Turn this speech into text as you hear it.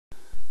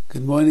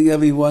Good morning,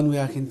 everyone. We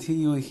are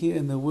continuing here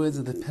in the words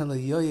of the PELE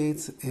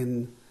YOETZ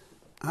in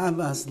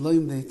Ahavas,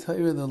 Lomdei,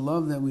 Torah, the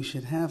love that we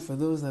should have for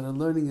those that are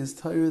learning His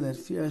Torah, that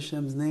fear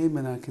Hashem's name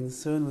and are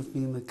concerned with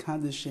being the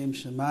Kaddish Shem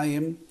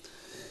Shemayim.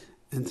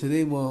 And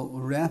today we'll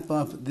wrap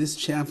up this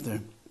chapter.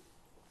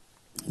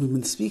 We've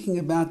been speaking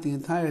about the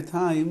entire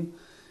time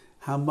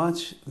how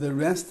much the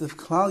rest of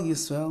Klal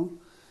Yisrael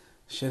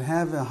should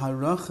have a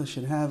haracha,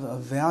 should have a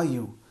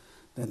value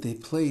that they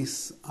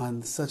place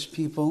on such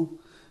people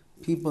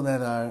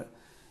that are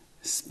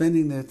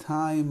spending their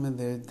time and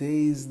their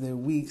days, their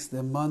weeks,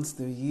 their months,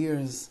 their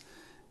years,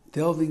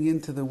 delving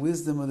into the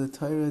wisdom of the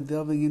Torah,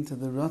 delving into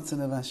the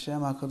Ratzon of Hashem,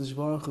 HaKadosh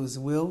Baruch Hu's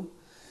will.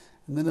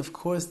 And then, of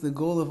course, the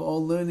goal of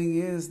all learning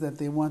is that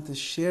they want to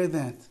share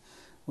that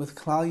with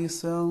Klal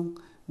Yisrael.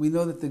 We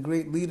know that the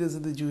great leaders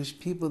of the Jewish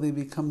people, they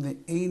become the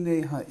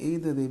Einei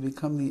Ha'eda, they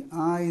become the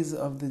eyes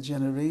of the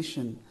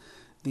generation,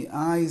 the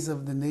eyes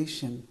of the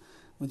nation,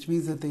 which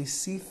means that they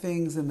see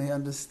things and they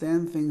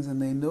understand things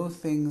and they know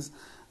things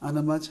on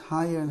a much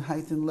higher and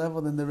heightened level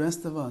than the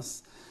rest of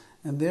us.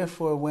 And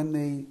therefore, when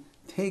they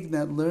take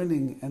that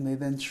learning and they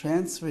then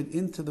transfer it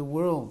into the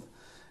world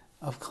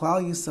of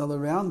Klal Yisrael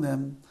around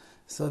them,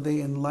 so they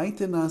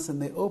enlighten us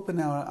and they open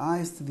our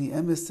eyes to the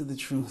emes, to the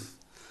truth.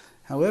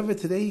 However,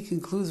 today he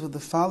concludes with the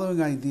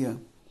following idea,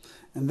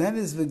 and that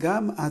is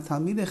V'gam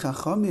atalmidei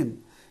chachamim,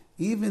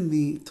 even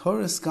the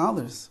Torah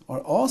scholars, or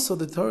also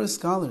the Torah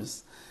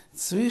scholars,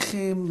 they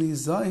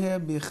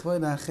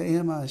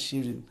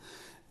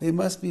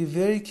must be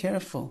very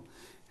careful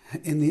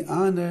in the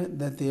honor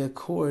that they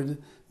accord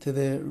to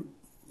their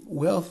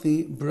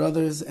wealthy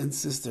brothers and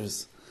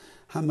sisters,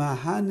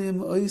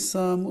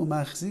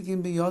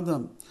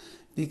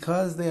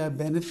 because they are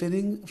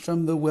benefiting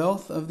from the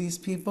wealth of these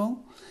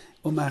people,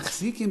 and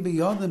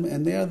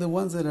they are the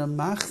ones that are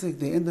machzik,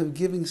 they end up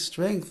giving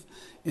strength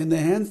in the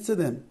hands to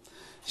them.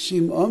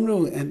 Shim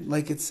Omru, and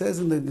like it says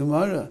in the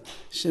Gemara,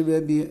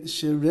 Sherebbi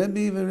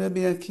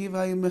v'Rebbi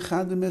Akiva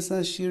yimechadem es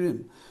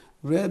hashirim.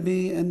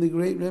 Rebbe and the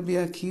great Rebbe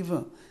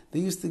Akiva, they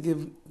used to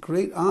give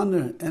great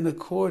honor and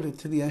accord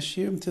to the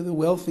ashirim, to the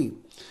wealthy.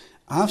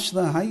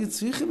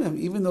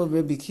 Even though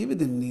Rebbe Akiva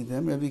didn't need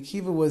them, Rebbe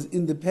Akiva was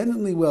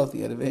independently wealthy,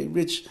 he had a very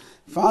rich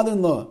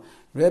father-in-law.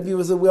 Rebbe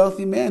was a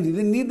wealthy man, he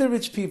didn't need the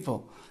rich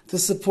people to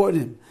support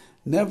him.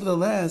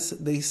 Nevertheless,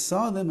 they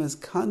saw them as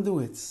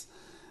conduits,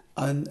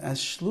 and as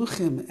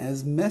shluchim,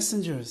 as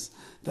messengers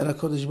that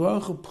HaKadosh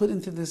Baruch Hu put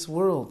into this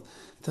world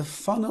to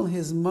funnel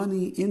His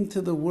money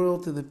into the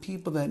world to the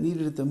people that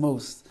needed it the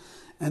most.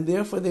 And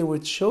therefore they were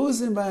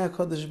chosen by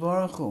HaKadosh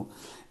Baruch Hu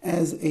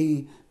as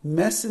a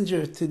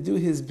messenger to do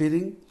His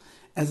bidding,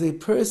 as a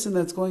person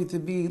that's going to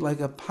be like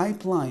a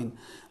pipeline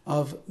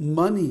of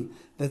money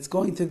that's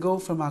going to go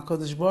from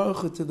HaKadosh Baruch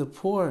Hu to the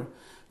poor,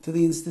 to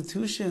the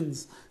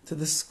institutions, to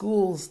the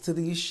schools, to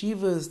the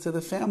yeshivas, to the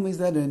families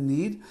that are in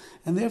need,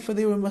 and therefore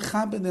they were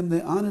mechabed them,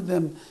 they honored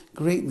them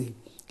greatly,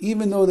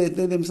 even though they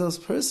themselves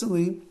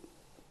personally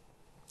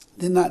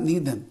did not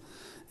need them.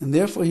 And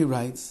therefore he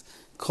writes,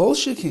 Kol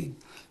shekein,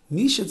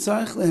 mi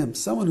shetzarich lehem,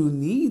 someone who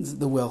needs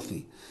the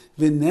wealthy,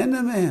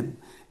 v'nena mehem,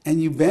 and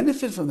you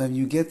benefit from them,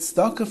 you get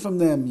tzedakah from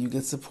them, you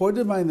get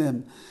supported by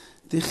them,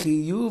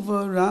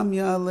 d'chiyuva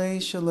ramya alei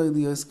shaloi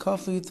lios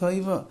kafei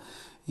toiva,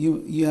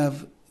 you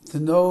have to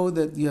know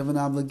that you have an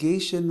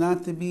obligation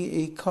not to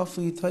be a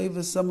kafei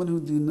toiva, someone who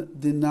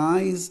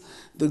denies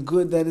the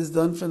good that is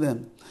done for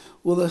them.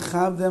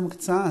 Ulechav them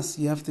k'tzas,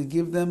 you have to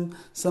give them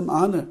some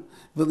honor.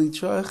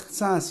 V'litroich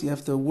k'tzas, you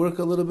have to work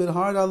a little bit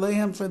hard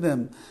aleihem for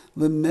them.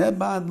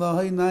 L'mebad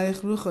lahoi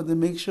naich rucha, to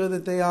make sure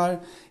that they are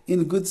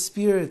in good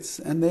spirits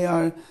and they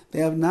have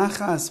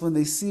nachas when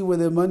they see where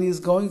their money is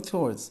going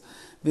towards.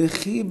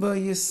 V'chiba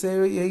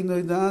yisera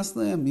yeinoy das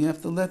lehem, you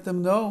have to let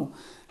them know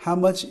how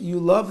much you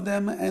love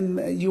them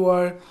and you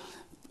are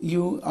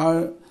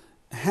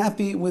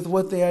happy with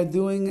what they are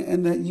doing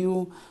and that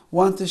you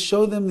want to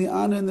show them the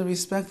honor and the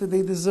respect that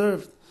they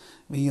deserve.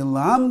 And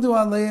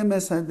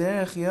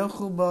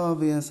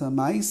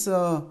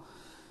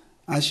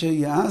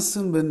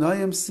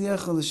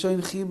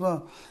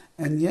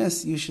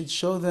yes, you should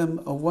show them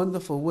a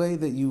wonderful way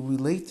that you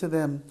relate to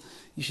them.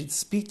 You should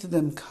speak to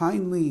them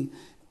kindly,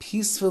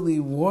 peacefully,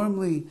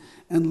 warmly,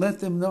 and let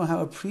them know how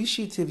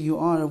appreciative you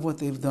are of what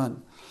they've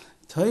done.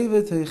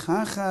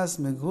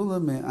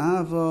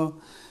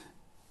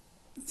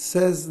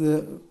 Says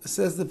the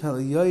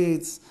PELE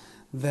YOETZ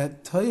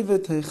that toiva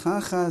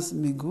teichachas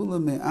migula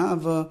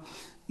me'ava,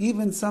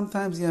 even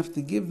sometimes you have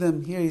to give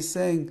them. Here he's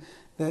saying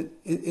that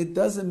it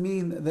doesn't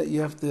mean that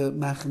you have to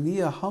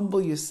machniya,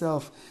 humble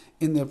yourself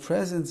in their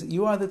presence.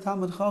 You are the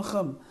Talmid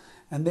Chacham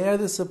and they are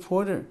the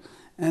supporter,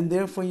 and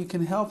therefore you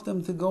can help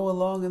them to go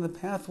along in the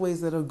pathways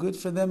that are good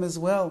for them as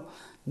well.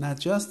 Not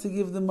just to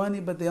give the money,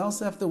 but they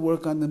also have to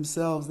work on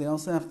themselves. They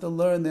also have to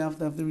learn. They have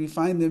to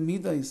refine their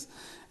midas.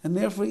 And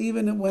therefore,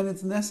 even when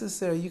it's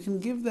necessary, you can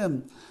give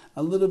them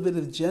a little bit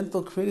of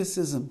gentle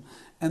criticism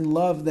and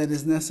love that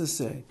is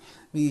necessary.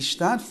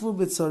 V'yishtatfu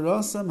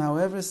b'tzarosam,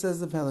 however, says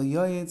the PELE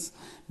YOETZ,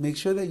 make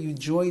sure that you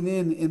join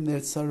in their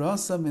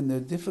tzarosam, in their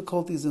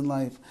difficulties in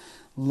life.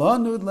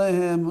 Lanud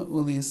lehem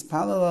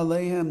ulispalal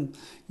alehem.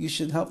 You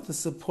should help to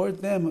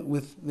support them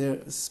with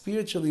their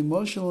spiritual,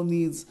 emotional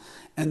needs,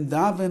 and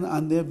daven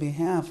on their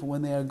behalf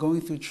when they are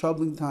going through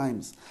troubling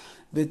times.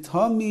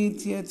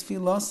 V'tamid tiyeh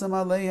tfilasam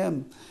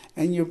alehem.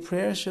 And your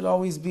prayer should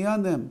always be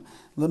on them.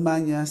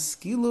 L'man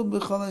yaskilu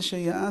b'chol asher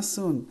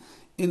ya'asun.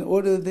 In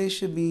order that they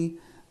should be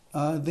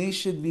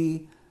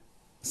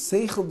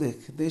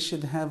seicheldik. They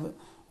should have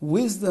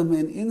wisdom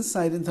and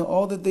insight into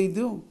all that they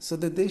do, so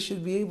that they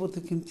should be able to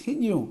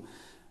continue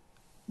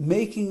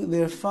making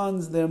their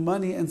funds, their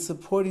money, and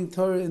supporting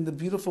Torah in the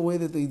beautiful way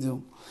that they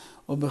do.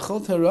 The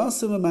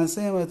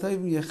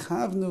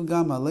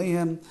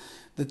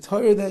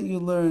Torah that you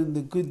learn,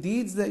 the good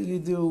deeds that you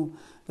do,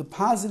 the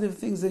positive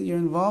things that you're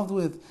involved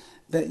with,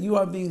 that you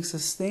are being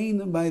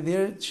sustained by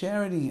their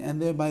charity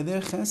and by their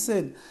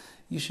chesed,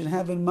 you should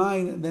have in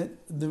mind that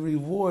the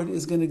reward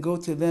is going to go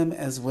to them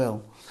as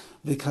well.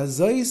 Like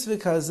this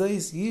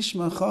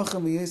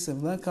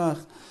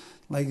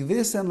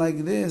and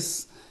like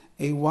this,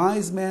 a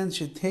wise man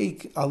should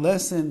take a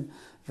lesson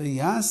and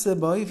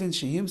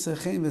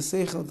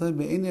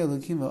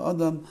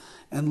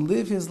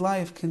live his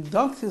life,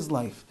 conduct his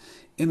life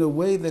in a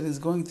way that is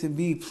going to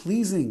be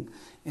pleasing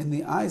in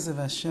the eyes of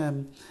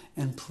Hashem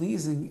and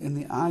pleasing in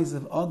the eyes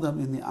of Adam,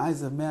 in the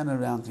eyes of man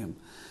around him.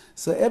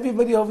 So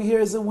everybody over here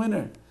is a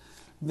winner.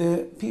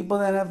 The people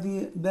that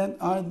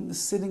are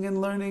sitting and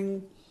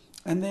learning,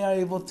 and they are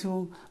able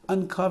to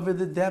uncover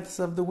the depths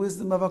of the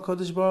wisdom of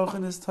HaKadosh Baruch Hu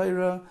and His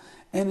Torah,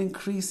 and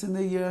increase in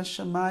their Yirah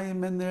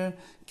Shamayim and their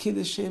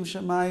Kiddush Shem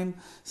Shamayim.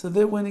 So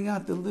they're winning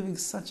out. They're living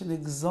such an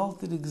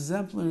exalted,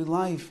 exemplary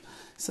life,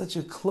 such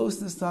a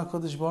closeness to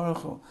HaKadosh Baruch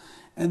Hu.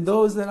 And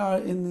those that are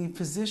in the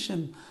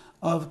position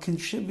of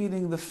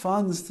contributing the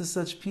funds to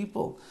such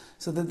people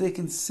so that they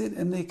can sit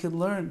and they can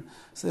learn,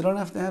 so they don't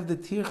have to have the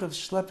tirch of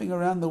schlepping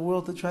around the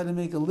world to try to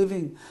make a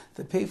living,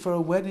 to pay for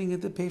a wedding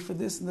and to pay for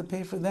this and to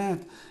pay for that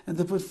and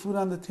to put food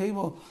on the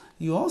table.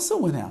 You also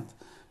went out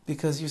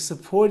because you're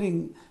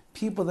supporting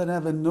people that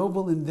have a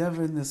noble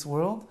endeavor in this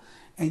world,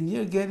 and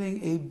you're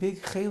getting a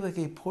big chelik,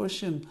 a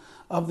portion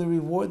of the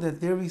reward that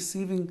they're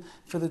receiving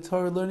for the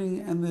Torah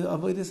learning and the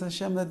avodas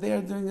Hashem that they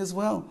are doing as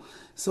well.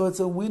 So it's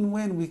a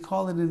win-win. We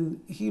call it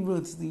in Hebrew,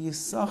 it's the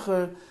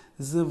Yisachar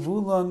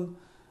Zevulun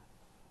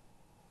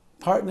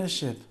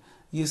partnership.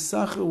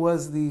 Yisachar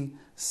was the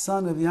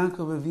son of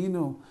Yaakov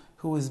Avinu,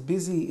 who was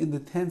busy in the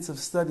tents of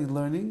study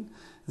learning.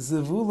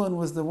 Zevulun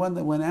was the one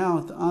that went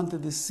out onto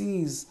the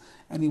seas,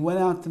 and he went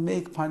out to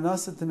make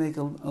parnasa, to make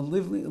a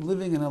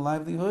living and a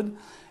livelihood.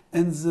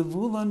 And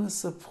Zevulun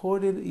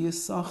supported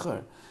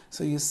Yisachar.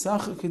 So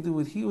Yisachar could do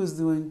what he was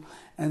doing,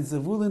 and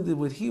Zevulun did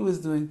what he was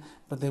doing,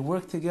 but they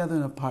worked together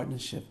in a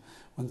partnership.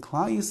 When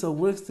Klal Yisrael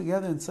works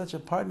together in such a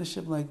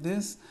partnership like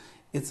this,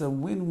 it's a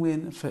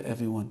win-win for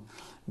everyone.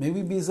 May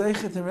we be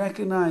zeicher to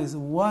recognize,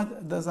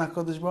 what does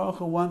HaKadosh Baruch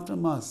Hu want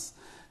from us?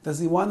 Does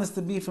He want us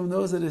to be from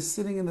those that are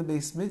sitting in the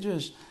Beis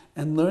Midrash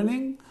and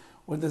learning?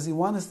 Or does He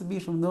want us to be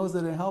from those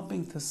that are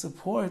helping to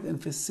support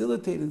and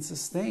facilitate and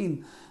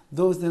sustain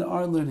those that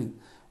are learning?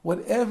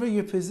 Whatever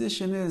your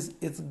position is,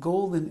 it's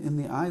golden in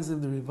the eyes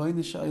of the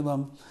Ribono Shel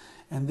Olam,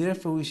 and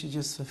therefore we should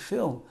just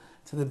fulfill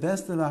to the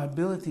best of our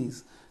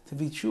abilities to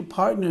be true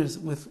partners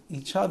with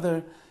each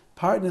other,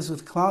 partners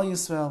with Klal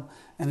Yisrael,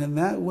 and in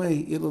that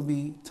way it'll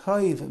be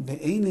toiv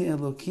be'einei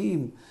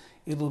Elokim,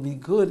 it'll be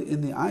good in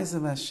the eyes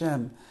of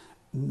Hashem,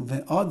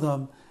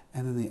 ve'adam,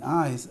 and in the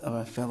eyes of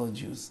our fellow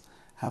Jews.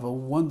 Have a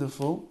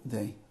wonderful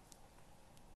day.